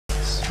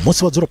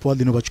Musi vhadzulapo vha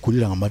ḽino vha tshi khou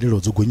lila nga mbadelo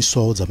dzo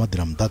gonyiswaho dza maḓi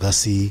na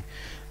muḓagasi,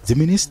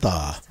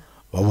 dzi-minista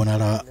vha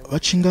vhonala vha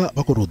tshi nga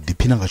vha khou tou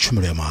ḓiphina nga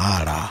tshumelo ya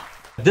mahala.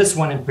 This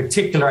one in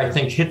particular, I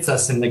think, hits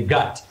us in the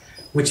gut,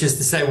 which is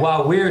to say,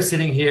 while we're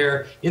sitting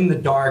here in the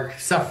dark,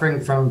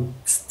 suffering from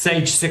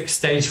stage 6,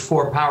 stage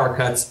 4 power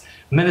cuts,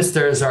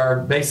 ministers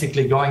are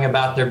basically going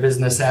about their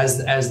business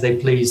as they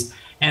please.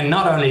 And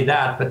not only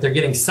that, but they're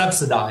getting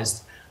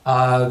subsidized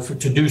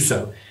to do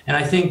so. And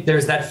I think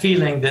there's that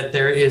feeling that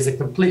there is a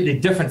completely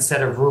different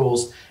set of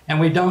rules, and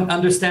we don't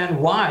understand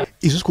why.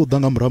 Izwi zwi khou ḓa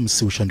nga murahu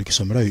musi u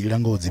shandukiswa milayo i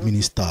langaho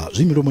dzi-minista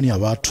zwi milomoni ya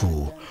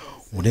vhathu,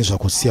 hune zwa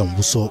khou sia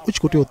muvhuso u tshi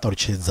khou tea u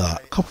ṱalutshedza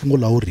kha fhungo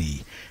ḽa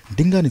uri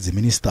ndi ngani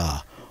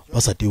dzi-minista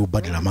vha sa tea u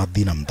badela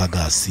maḓi na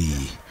muḓagasi.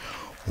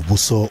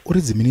 Muvhuso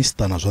uri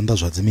dzi-minista na zwanḓa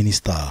zwa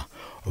dzi-minista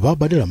vha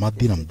badela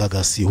maḓi na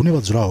muḓagasi hune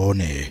vha dzula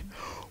hone.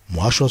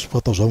 Muhasho wa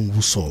zwifhatwa zwa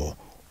muvhuso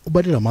u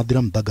badela maḓi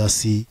na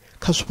muḓagasi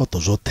kha zwifhaṱo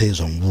zwoṱhe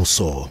zwa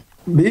muvhuso.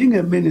 Being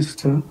a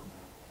minister,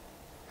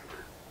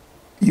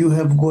 you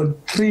have got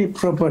 3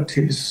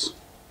 properties.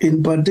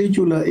 In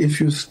particular, if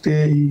you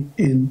stay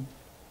in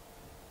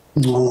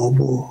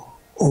Muvhuso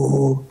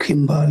or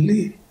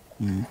Kimberley,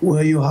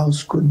 where your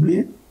house could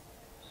be,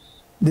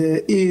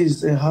 there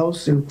is a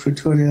house in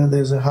Pretoria,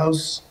 there's a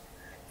house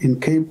in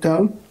Cape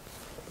Town,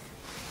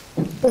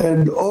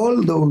 and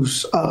all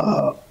those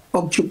are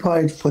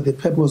occupied for the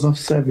purpose of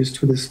service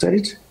to the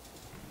state,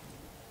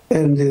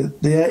 and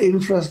their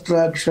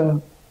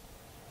infrastructure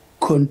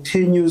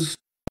continues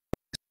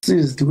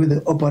with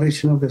the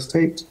operation of the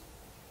state.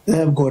 They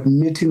have got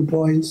meeting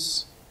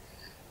points,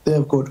 they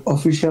have got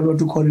official what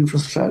to call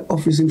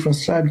office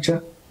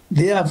infrastructure.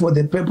 They are for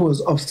the purpose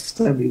of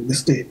serving the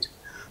state.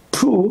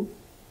 2,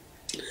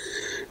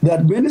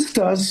 that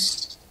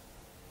ministers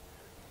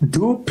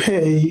do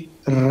pay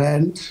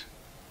rent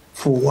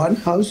for one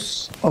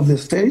house of the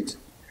state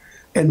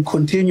and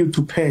continue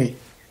to pay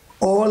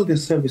all the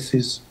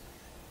services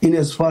in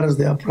as far as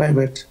their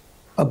private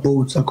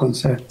abodes are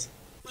concerned.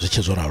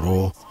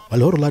 Zwichezoralo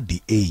valihoro la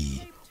DA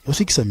vho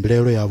swikisa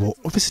mbilaelo yavho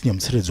ofisini ya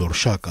mutsireledzi wa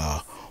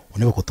lushaka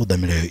hune vha khou ṱoḓa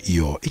milayo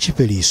iyo i tshi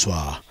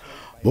fheliswa.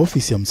 Vha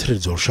ofisi ya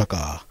mutsireledzi wa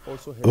lushaka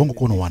vha ngo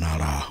kona u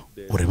wanala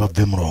uri vha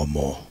bve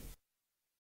mulomo.